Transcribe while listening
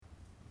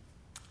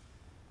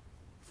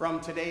from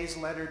today's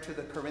letter to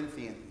the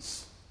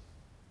Corinthians.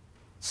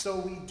 So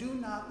we do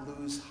not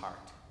lose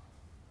heart.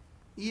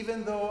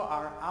 Even though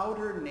our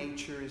outer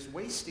nature is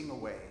wasting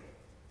away,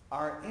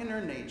 our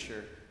inner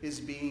nature is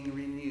being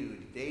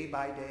renewed day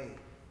by day.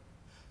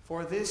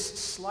 For this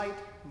slight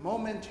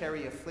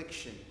momentary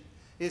affliction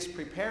is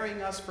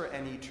preparing us for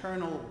an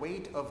eternal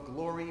weight of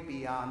glory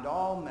beyond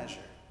all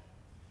measure,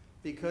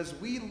 because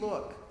we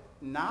look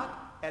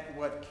not at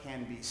what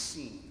can be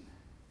seen,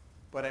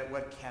 but at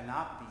what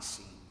cannot be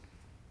seen.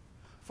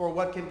 For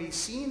what can be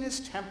seen is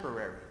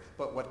temporary,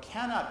 but what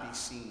cannot be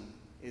seen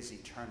is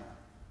eternal.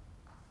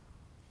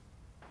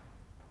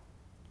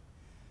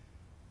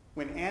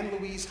 When Anne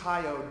Louise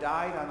Hayo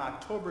died on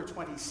October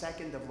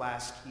 22nd of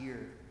last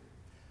year,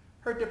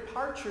 her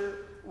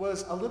departure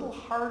was a little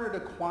harder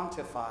to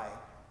quantify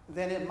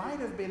than it might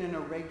have been in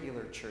a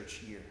regular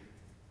church year.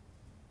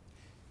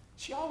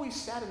 She always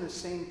sat in the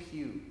same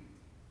pew,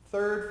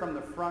 third from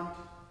the front,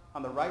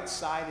 on the right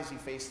side as you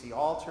face the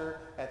altar,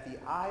 at the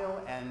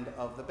aisle end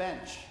of the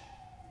bench.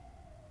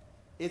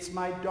 "It's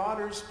my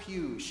daughter's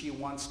pew," she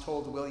once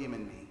told William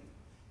and me,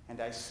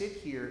 "and I sit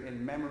here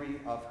in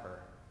memory of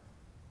her."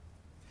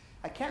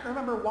 I can't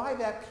remember why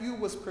that pew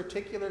was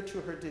particular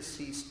to her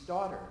deceased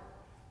daughter.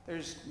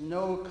 There's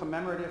no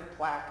commemorative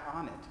plaque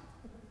on it.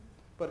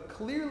 But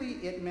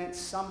clearly it meant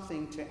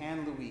something to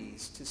Anne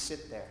Louise to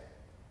sit there.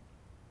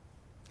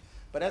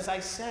 But as I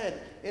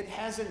said, it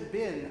hasn't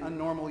been a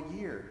normal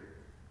year.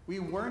 We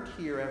weren't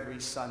here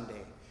every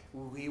Sunday.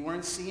 We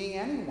weren't seeing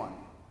anyone.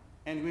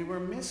 And we were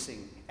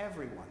missing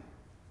everyone.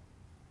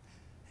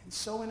 And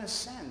so in a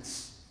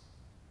sense,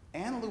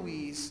 Anne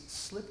Louise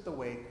slipped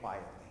away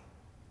quietly.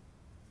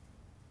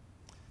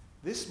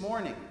 This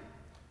morning,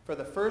 for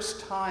the first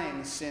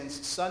time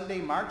since Sunday,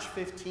 March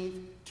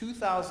 15th,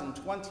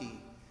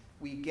 2020,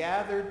 we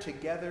gathered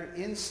together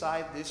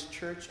inside this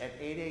church at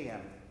 8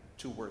 a.m.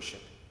 to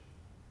worship.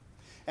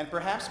 And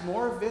perhaps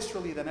more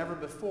viscerally than ever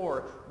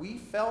before, we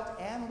felt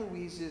Anne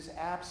Louise's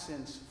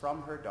absence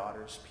from her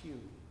daughter's pew.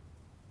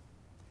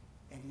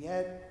 And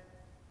yet,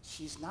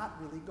 she's not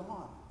really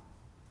gone.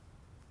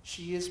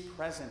 She is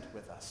present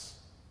with us.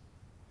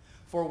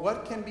 For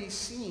what can be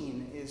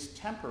seen is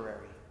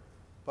temporary,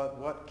 but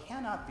what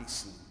cannot be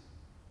seen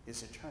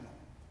is eternal.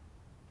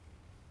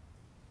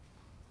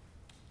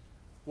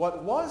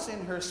 What was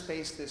in her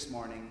space this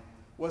morning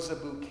was a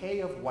bouquet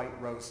of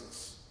white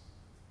roses.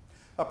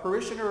 A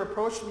parishioner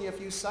approached me a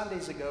few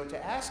Sundays ago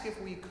to ask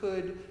if we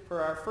could,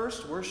 for our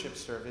first worship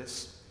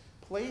service,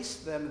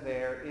 place them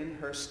there in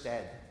her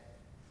stead,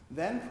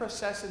 then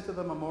process into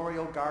the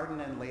memorial garden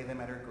and lay them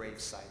at her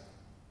gravesite.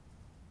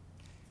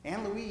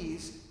 Anne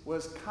Louise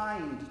was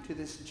kind to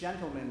this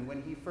gentleman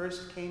when he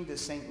first came to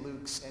St.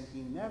 Luke's, and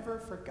he never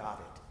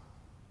forgot it.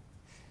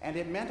 And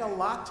it meant a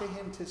lot to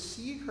him to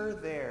see her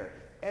there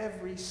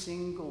every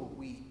single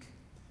week,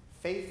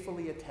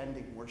 faithfully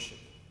attending worship.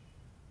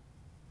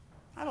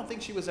 I don't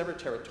think she was ever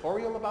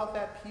territorial about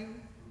that pew,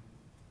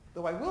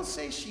 though I will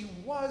say she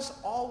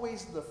was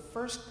always the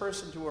first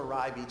person to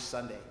arrive each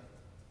Sunday,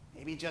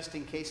 maybe just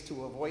in case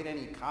to avoid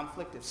any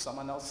conflict if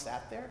someone else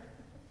sat there.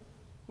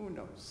 Who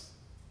knows?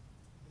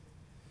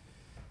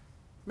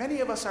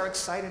 Many of us are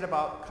excited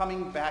about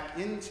coming back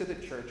into the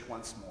church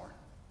once more,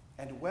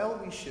 and well,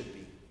 we should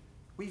be.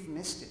 We've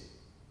missed it.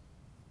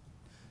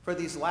 For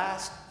these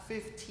last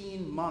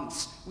 15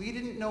 months, we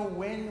didn't know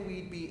when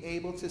we'd be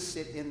able to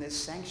sit in this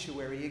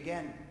sanctuary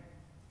again.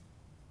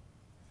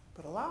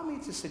 But allow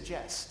me to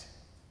suggest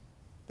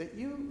that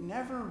you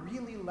never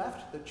really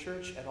left the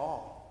church at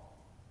all.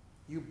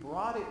 You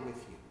brought it with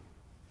you,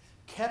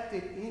 kept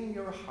it in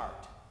your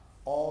heart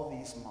all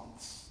these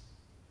months.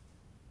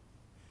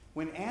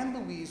 When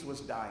Anne Louise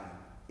was dying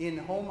in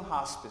home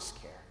hospice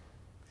care,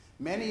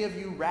 many of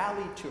you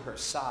rallied to her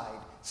side,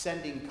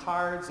 sending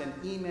cards and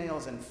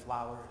emails and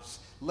flowers,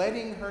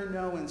 letting her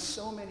know in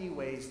so many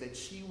ways that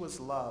she was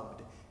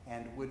loved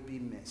and would be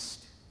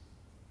missed.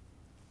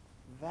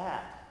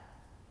 That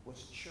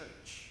was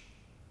church.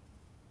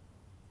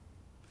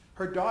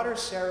 Her daughter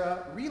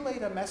Sarah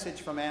relayed a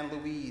message from Anne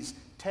Louise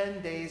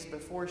 10 days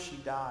before she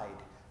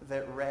died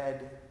that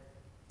read,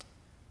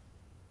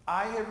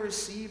 "I have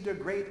received a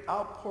great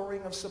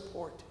outpouring of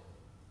support.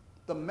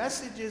 The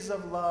messages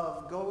of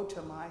love go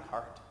to my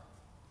heart.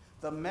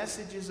 The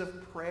messages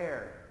of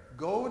prayer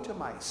go to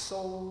my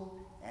soul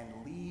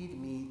and lead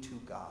me to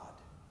God.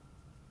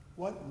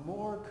 What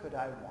more could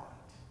I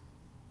want?"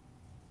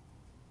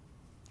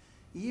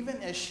 Even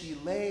as she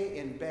lay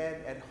in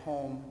bed at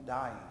home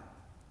dying,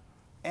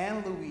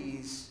 Anne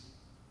Louise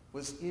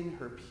was in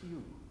her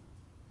pew,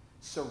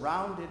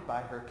 surrounded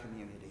by her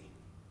community.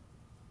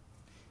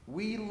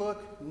 We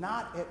look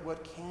not at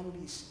what can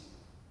be seen,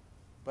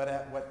 but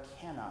at what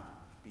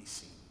cannot be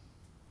seen.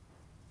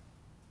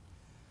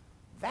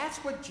 That's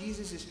what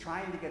Jesus is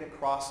trying to get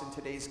across in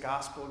today's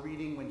gospel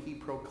reading when he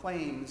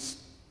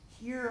proclaims,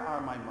 "Here are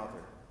my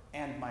mother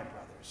and my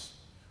brothers.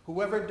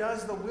 Whoever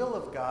does the will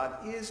of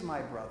God is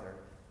my brother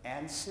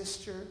and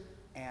sister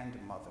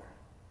and mother."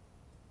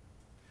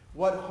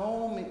 What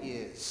home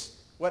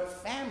is, what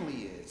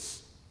family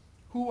is,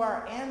 who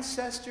our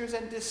ancestors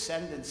and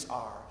descendants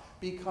are,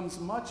 becomes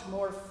much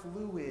more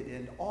fluid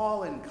and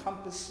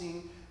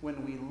all-encompassing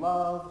when we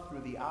love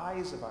through the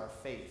eyes of our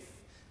faith,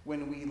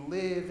 when we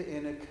live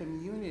in a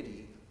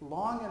community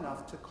long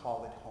enough to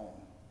call it home.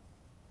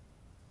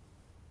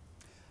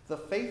 The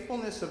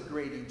faithfulness of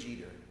Grady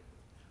Jeter,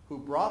 who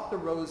brought the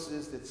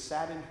roses that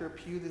sat in her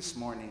pew this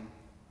morning,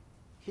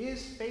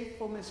 his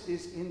faithfulness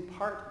is in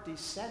part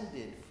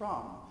descended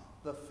from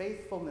the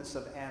faithfulness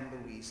of Anne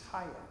Louise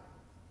Hyatt,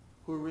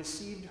 who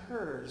received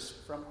hers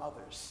from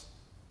others.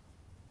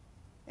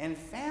 And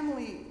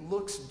family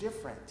looks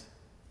different,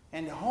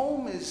 and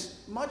home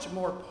is much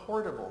more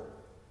portable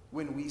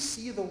when we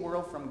see the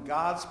world from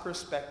God's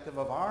perspective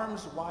of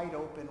arms wide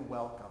open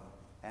welcome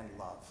and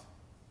love.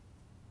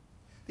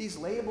 These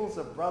labels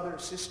of brother,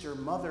 sister,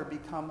 mother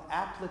become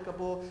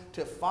applicable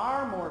to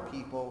far more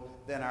people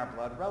than our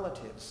blood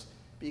relatives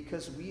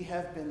because we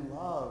have been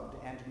loved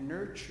and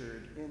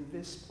nurtured in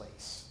this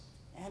place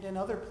and in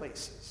other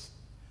places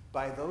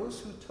by those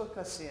who took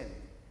us in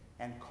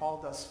and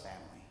called us family.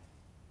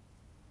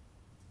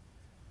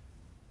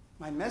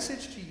 My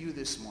message to you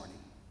this morning,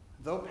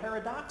 though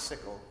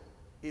paradoxical,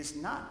 is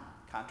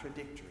not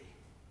contradictory.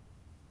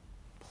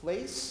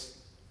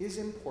 Place is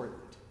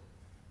important,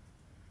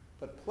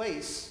 but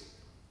place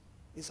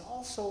is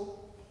also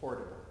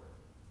portable.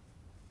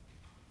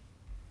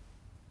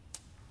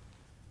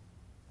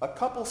 A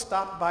couple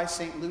stopped by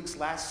St. Luke's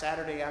last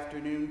Saturday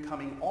afternoon,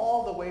 coming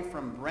all the way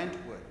from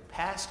Brentwood,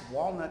 past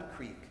Walnut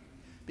Creek,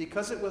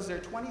 because it was their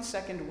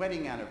 22nd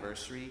wedding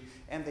anniversary,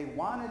 and they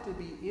wanted to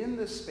be in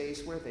the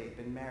space where they'd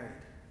been married.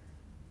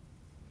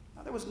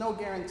 Now, there was no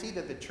guarantee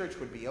that the church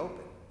would be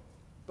open,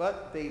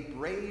 but they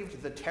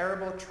braved the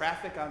terrible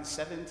traffic on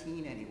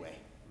 17 anyway.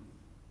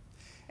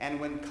 And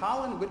when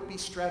Colin Whitby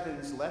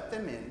Strevens let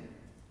them in,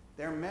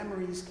 their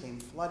memories came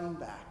flooding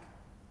back.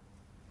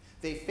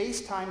 They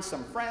FaceTimed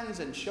some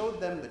friends and showed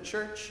them the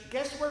church.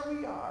 Guess where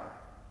we are?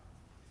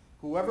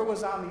 Whoever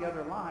was on the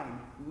other line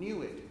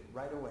knew it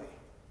right away.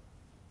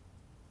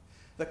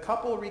 The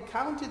couple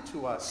recounted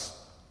to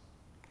us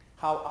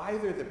how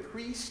either the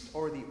priest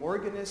or the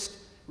organist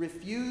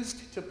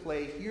refused to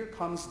play Here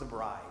Comes the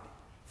Bride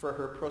for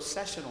her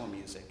processional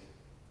music.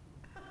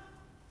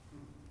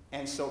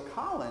 And so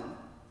Colin,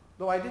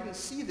 though I didn't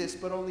see this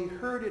but only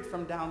heard it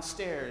from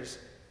downstairs,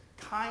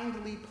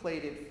 kindly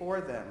played it for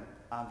them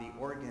on the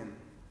organ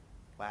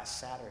last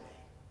Saturday.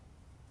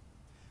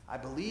 I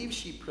believe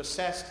she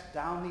processed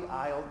down the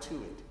aisle to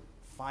it,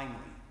 finally,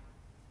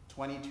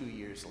 22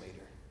 years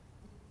later.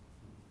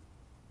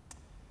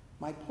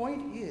 My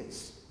point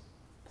is,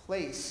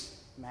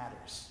 place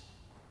matters.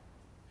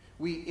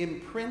 We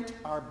imprint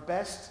our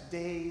best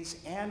days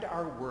and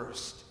our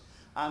worst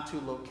onto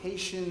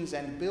locations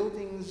and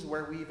buildings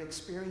where we've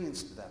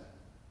experienced them.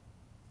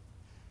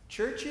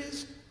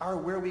 Churches are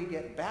where we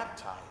get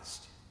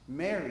baptized,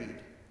 married,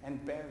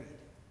 and buried.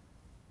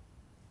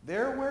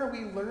 They're where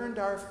we learned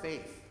our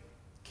faith,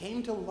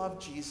 came to love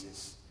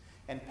Jesus,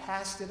 and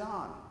passed it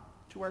on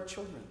to our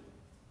children.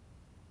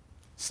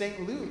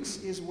 St. Luke's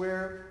is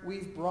where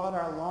we've brought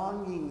our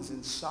longings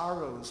and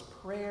sorrows,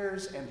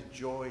 prayers and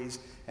joys,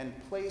 and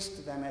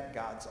placed them at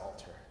God's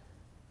altar.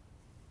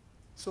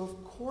 So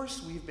of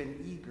course we've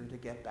been eager to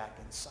get back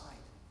inside.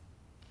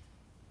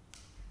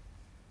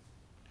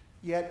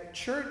 Yet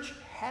church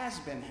has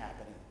been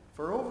happening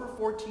for over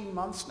 14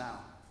 months now,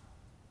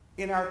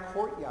 in our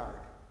courtyard,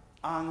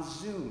 on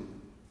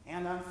Zoom,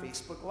 and on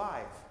Facebook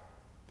Live.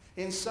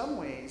 In some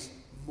ways,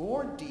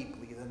 more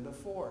deeply than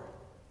before.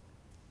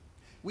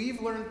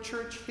 We've learned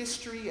church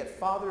history at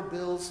Father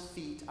Bill's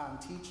feet on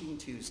Teaching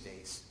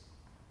Tuesdays.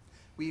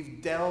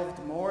 We've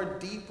delved more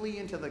deeply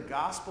into the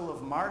Gospel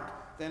of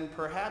Mark than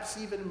perhaps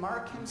even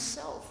Mark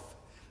himself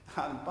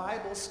on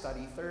Bible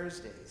Study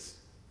Thursdays.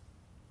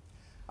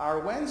 Our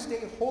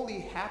Wednesday Holy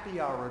Happy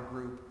Hour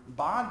group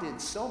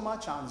bonded so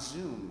much on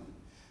Zoom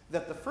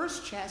that the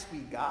first chance we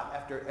got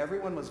after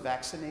everyone was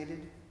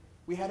vaccinated,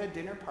 we had a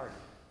dinner party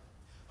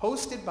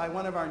hosted by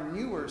one of our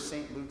newer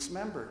St. Luke's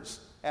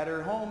members at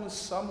her home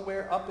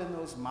somewhere up in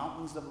those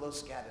mountains of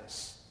Los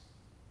Gatos.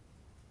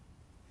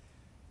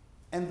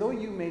 And though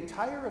you may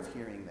tire of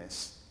hearing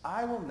this,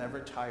 I will never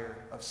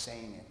tire of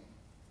saying it.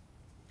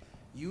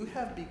 You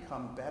have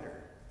become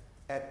better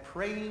at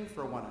praying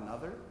for one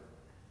another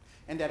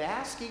and at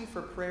asking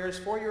for prayers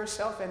for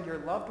yourself and your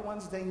loved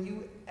ones than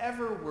you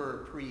ever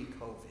were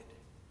pre-COVID,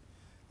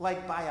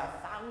 like by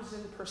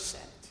 1,000%.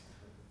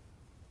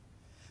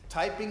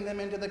 Typing them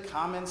into the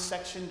comments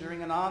section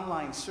during an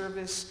online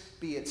service,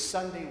 be it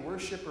Sunday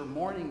worship or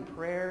morning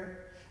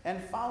prayer, and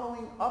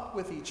following up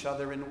with each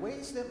other in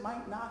ways that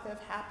might not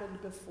have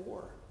happened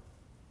before.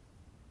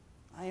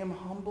 I am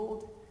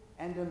humbled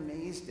and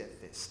amazed at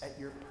this, at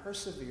your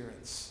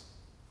perseverance.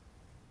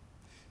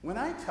 When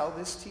I tell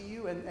this to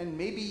you, and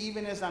maybe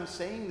even as I'm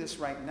saying this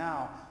right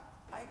now,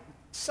 I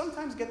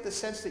sometimes get the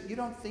sense that you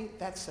don't think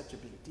that's such a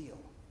big deal.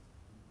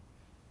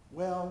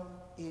 Well,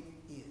 it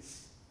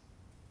is.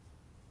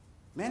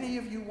 Many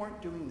of you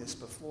weren't doing this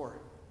before.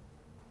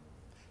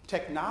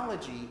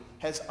 technology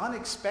has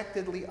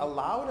unexpectedly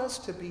allowed us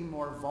to be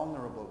more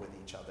vulnerable with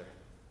each other,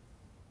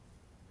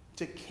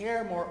 to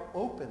care more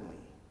openly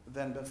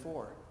than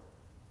before.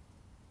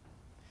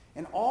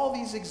 In all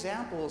these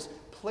examples,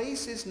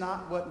 place is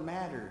not what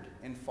mattered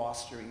in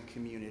fostering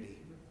community.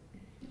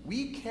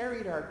 We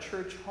carried our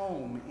church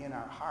home in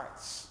our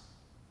hearts.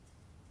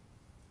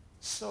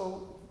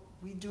 So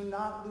we do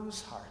not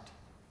lose heart.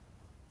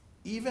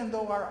 Even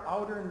though our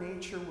outer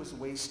nature was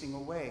wasting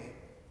away,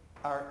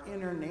 our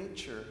inner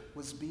nature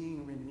was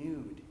being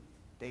renewed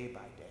day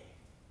by day.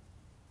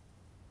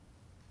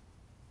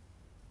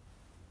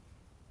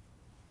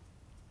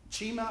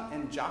 Chima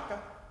and Jaka,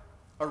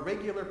 a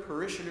regular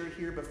parishioner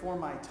here before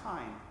my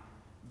time,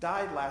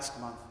 died last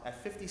month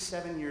at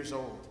 57 years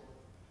old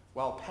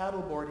while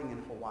paddleboarding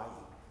in Hawaii.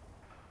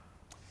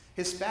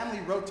 His family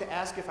wrote to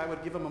ask if I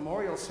would give a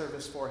memorial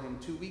service for him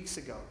 2 weeks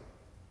ago.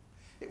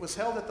 It was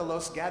held at the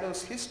Los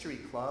Gatos History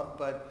Club,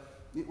 but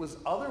it was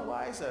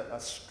otherwise a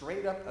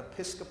straight-up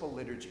Episcopal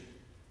liturgy.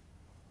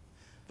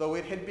 Though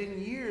it had been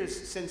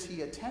years since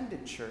he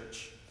attended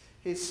church,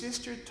 his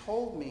sister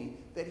told me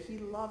that he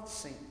loved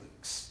St.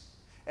 Luke's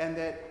and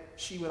that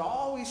she would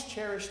always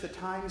cherish the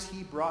times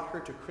he brought her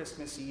to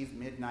Christmas Eve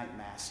midnight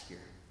Mass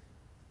here.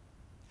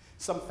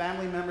 Some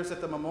family members at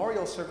the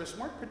memorial service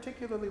weren't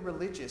particularly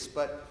religious,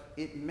 but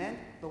it meant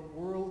the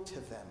world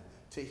to them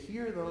to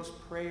hear those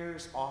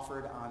prayers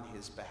offered on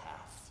his behalf.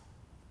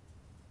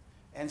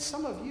 And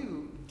some of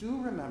you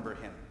do remember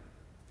him,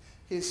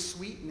 his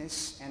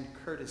sweetness and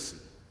courtesy,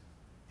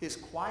 his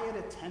quiet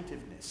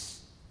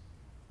attentiveness,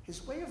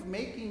 his way of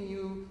making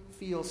you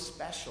feel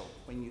special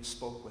when you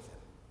spoke with him.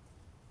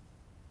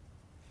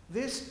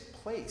 This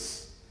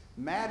place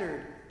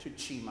mattered to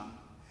Chima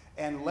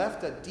and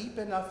left a deep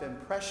enough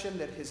impression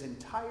that his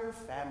entire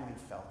family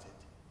felt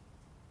it.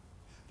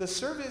 The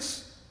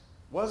service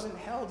wasn't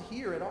held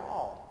here at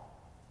all,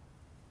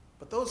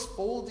 but those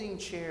folding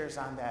chairs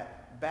on that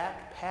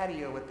back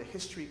patio at the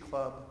History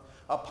Club,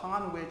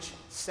 upon which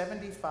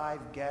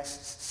 75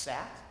 guests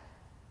sat,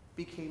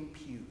 became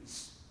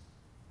pews.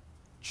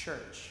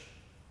 Church,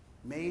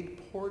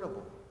 made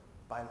portable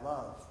by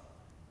love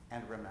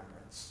and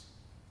remembrance.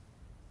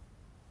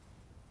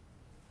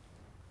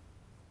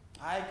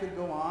 I could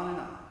go on and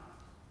on.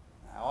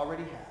 I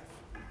already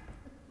have.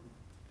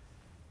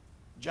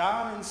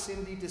 John and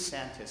Cindy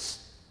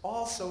DeSantis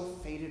also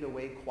faded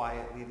away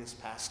quietly this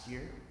past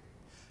year.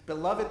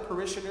 Beloved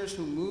parishioners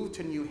who moved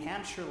to New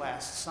Hampshire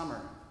last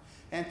summer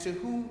and to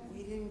whom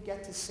we didn't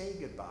get to say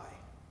goodbye.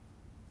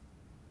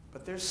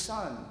 But their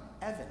son,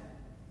 Evan,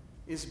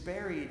 is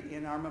buried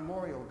in our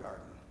memorial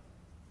garden.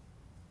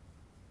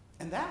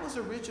 And that was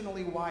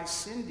originally why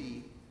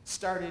Cindy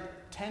started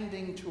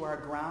tending to our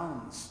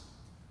grounds,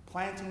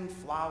 planting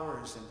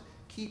flowers and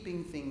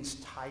keeping things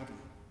tidy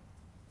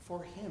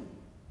for him,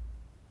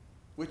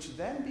 which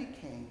then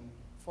became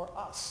for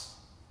us.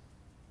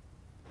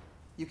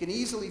 You can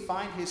easily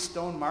find his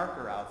stone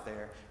marker out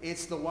there.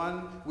 It's the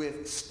one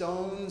with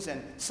stones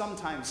and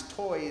sometimes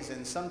toys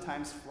and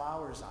sometimes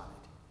flowers on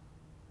it.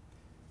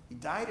 He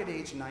died at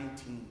age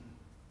 19,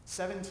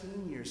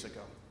 17 years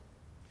ago.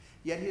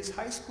 Yet his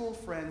high school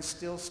friends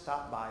still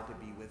stop by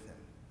to be with him.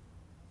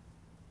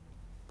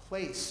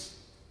 Place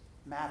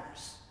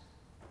matters.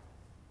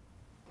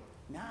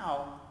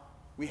 Now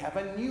we have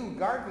a new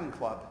garden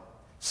club,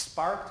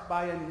 sparked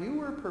by a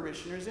newer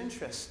parishioner's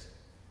interest,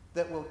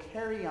 that will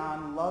carry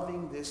on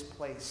loving this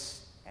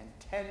place and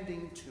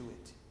tending to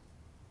it.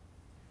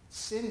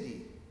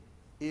 Cindy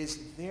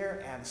is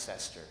their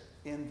ancestor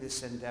in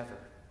this endeavor,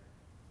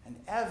 and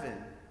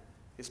Evan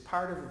is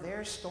part of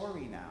their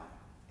story now,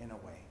 in a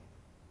way.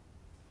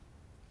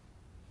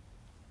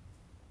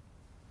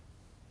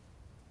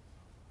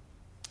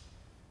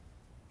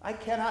 I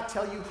cannot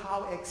tell you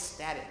how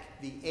ecstatic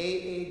the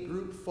AA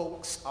group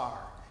folks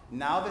are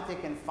now that they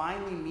can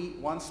finally meet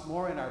once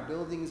more in our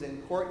buildings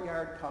and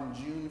courtyard come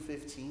June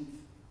 15th.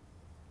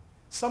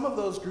 Some of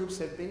those groups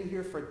have been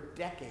here for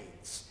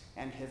decades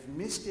and have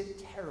missed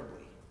it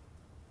terribly.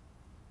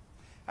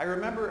 I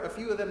remember a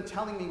few of them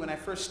telling me when I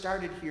first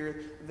started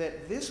here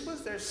that this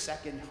was their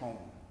second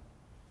home,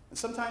 and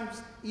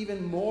sometimes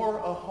even more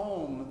a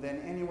home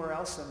than anywhere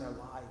else in their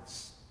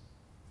lives.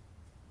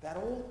 That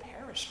old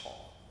parish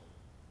hall,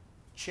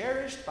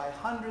 cherished by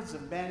hundreds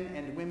of men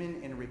and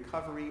women in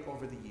recovery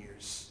over the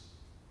years.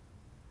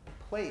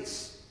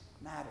 Place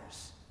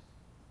matters.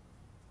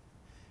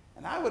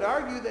 And I would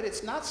argue that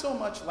it's not so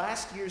much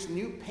last year's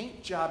new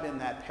paint job in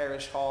that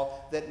parish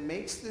hall that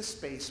makes this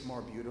space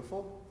more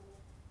beautiful,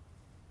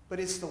 but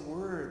it's the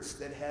words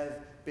that have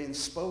been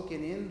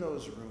spoken in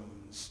those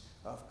rooms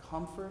of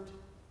comfort,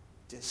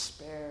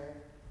 despair,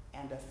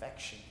 and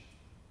affection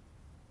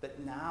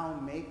that now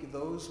make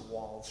those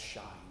walls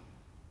shine.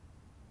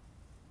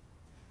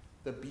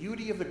 The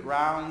beauty of the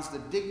grounds, the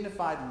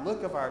dignified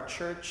look of our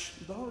church,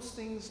 those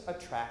things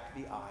attract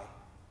the eye.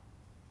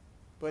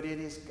 But it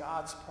is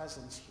God's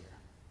presence here,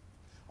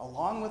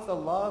 along with the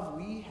love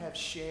we have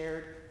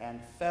shared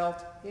and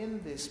felt in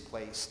this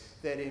place,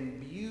 that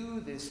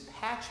imbue this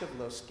patch of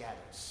Los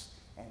Gatos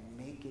and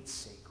make it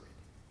sacred.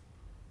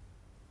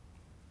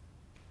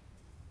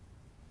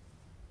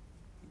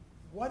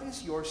 What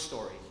is your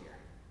story here?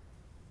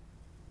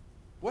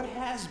 What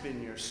has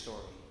been your story?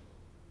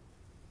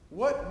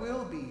 What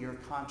will be your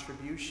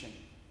contribution?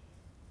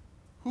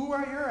 Who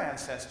are your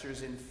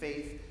ancestors in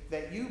faith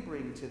that you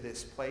bring to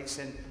this place,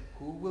 and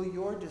who will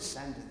your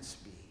descendants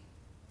be?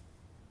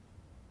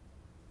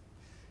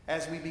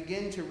 As we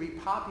begin to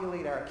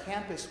repopulate our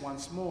campus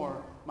once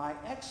more, my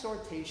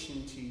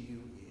exhortation to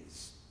you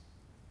is,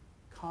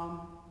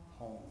 come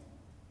home.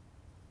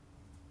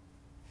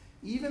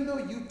 Even though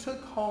you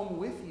took home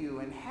with you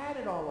and had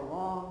it all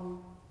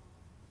along,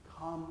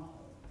 come home.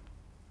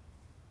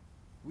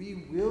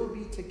 We will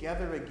be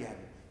together again,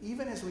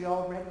 even as we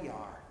already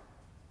are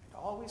and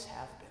always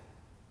have been.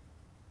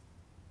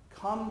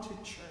 Come to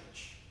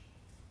church.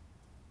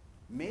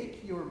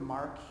 Make your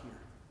mark here.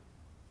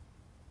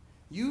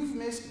 You've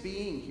missed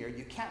being here.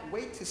 You can't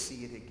wait to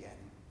see it again.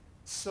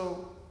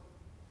 So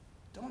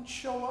don't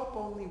show up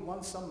only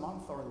once a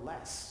month or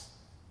less,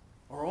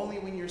 or only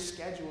when you're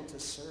scheduled to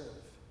serve.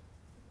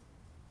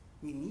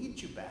 We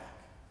need you back.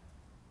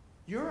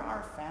 You're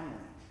our family,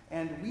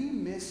 and we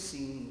miss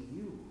seeing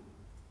you.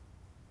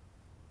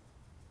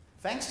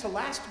 Thanks to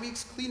last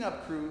week's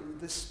cleanup crew,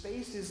 the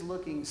space is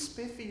looking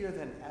spiffier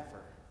than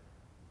ever.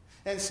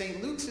 And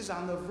St. Luke's is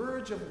on the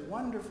verge of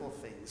wonderful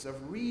things,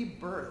 of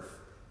rebirth,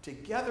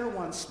 together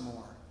once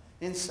more,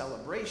 in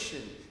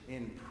celebration,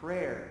 in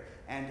prayer,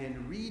 and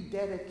in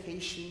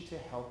rededication to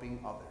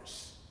helping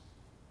others.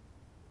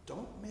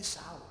 Don't miss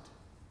out.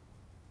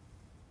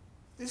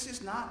 This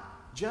is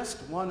not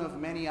just one of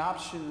many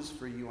options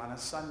for you on a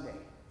Sunday.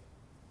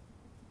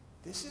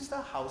 This is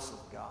the house of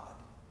God,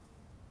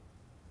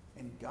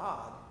 and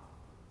God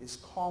is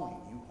calling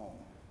you home.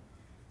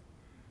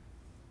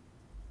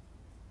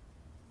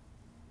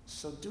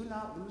 So do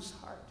not lose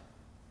heart.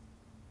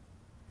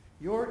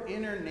 Your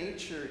inner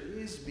nature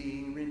is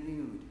being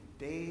renewed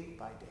day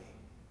by day.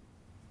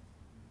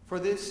 For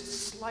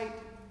this slight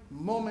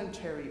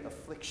momentary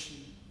affliction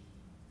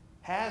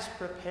has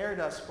prepared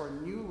us for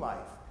new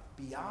life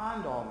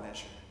beyond all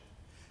measure,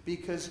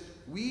 because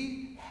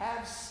we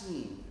have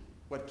seen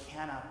what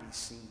cannot be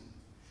seen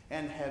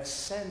and have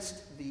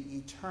sensed the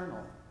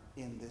eternal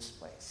in this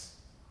place.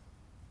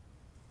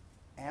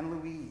 Anne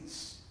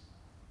Louise,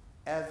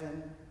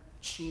 Evan,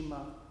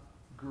 Chima,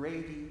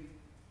 Grady,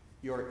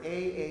 your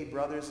AA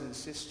brothers and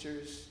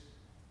sisters,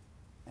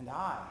 and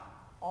I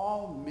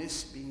all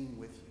miss being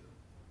with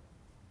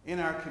you in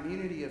our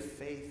community of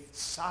faith,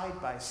 side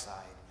by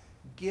side,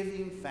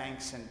 giving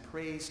thanks and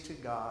praise to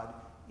God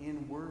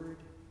in word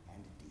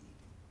and deed.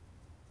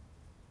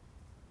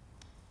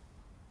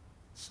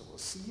 So we'll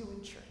see you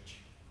in church.